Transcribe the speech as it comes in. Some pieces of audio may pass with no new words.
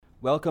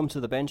Welcome to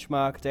the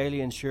Benchmark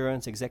Daily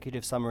Insurance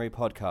Executive Summary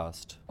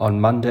Podcast.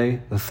 On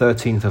Monday, the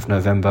 13th of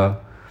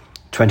November,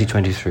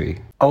 2023.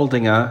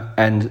 Aldinger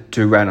and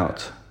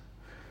Durannot,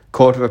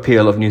 Court of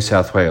Appeal of New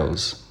South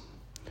Wales.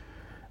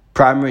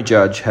 Primary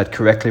judge had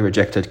correctly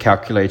rejected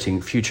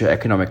calculating future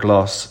economic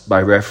loss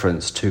by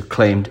reference to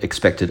claimed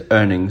expected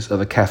earnings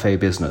of a cafe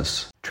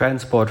business.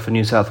 Transport for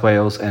New South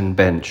Wales and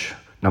Bench.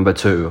 Number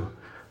 2.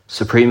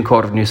 Supreme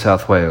Court of New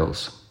South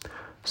Wales.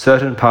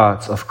 Certain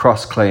parts of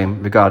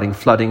cross-claim regarding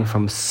flooding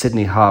from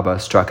Sydney Harbour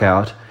struck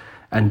out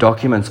and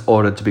documents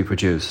ordered to be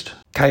produced.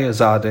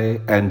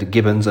 Kayazade and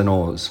Gibbons and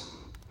Oars.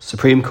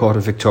 Supreme Court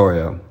of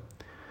Victoria.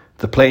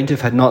 The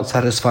plaintiff had not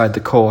satisfied the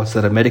court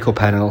that a medical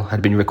panel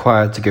had been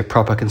required to give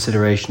proper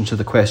consideration to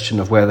the question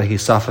of whether he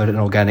suffered an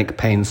organic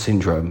pain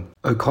syndrome.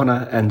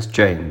 O'Connor and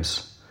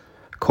James.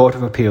 Court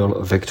of Appeal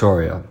of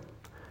Victoria.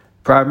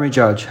 Primary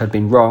judge had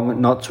been wrong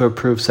not to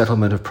approve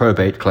settlement of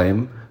probate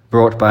claim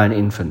brought by an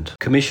infant.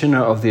 Commissioner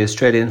of the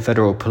Australian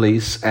Federal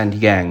Police and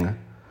Yang,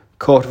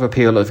 Court of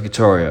Appeal of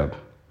Victoria.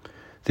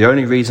 The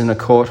only reason a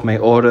court may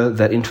order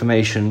that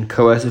information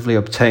coercively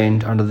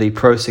obtained under the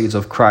Proceeds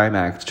of Crime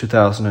Act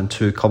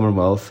 2002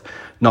 Commonwealth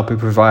not be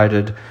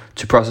provided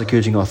to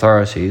prosecuting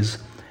authorities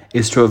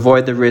is to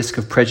avoid the risk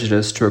of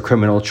prejudice to a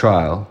criminal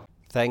trial.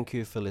 Thank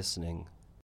you for listening.